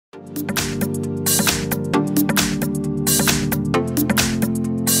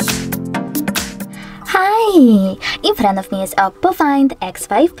Hi! In front of me is OPPO Find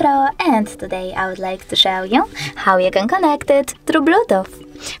X5 Pro, and today I would like to show you how you can connect it through Bluetooth.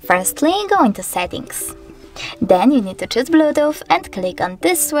 Firstly, go into Settings. Then you need to choose Bluetooth and click on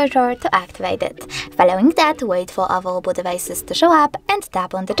this switcher to activate it. Following that, wait for available devices to show up and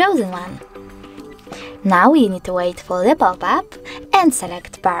tap on the chosen one. Now you need to wait for the pop-up and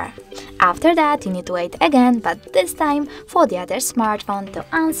select Pair. After that, you need to wait again, but this time for the other smartphone to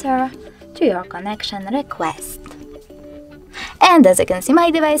answer to your connection request. And as you can see, my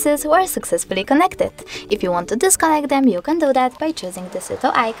devices were successfully connected. If you want to disconnect them, you can do that by choosing this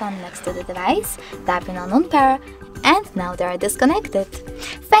little icon next to the device, tapping on Unpair, and now they are disconnected.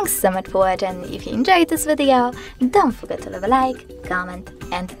 Thanks so much for watching. If you enjoyed this video, don't forget to leave a like, comment,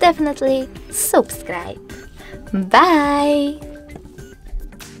 and definitely subscribe. Bye!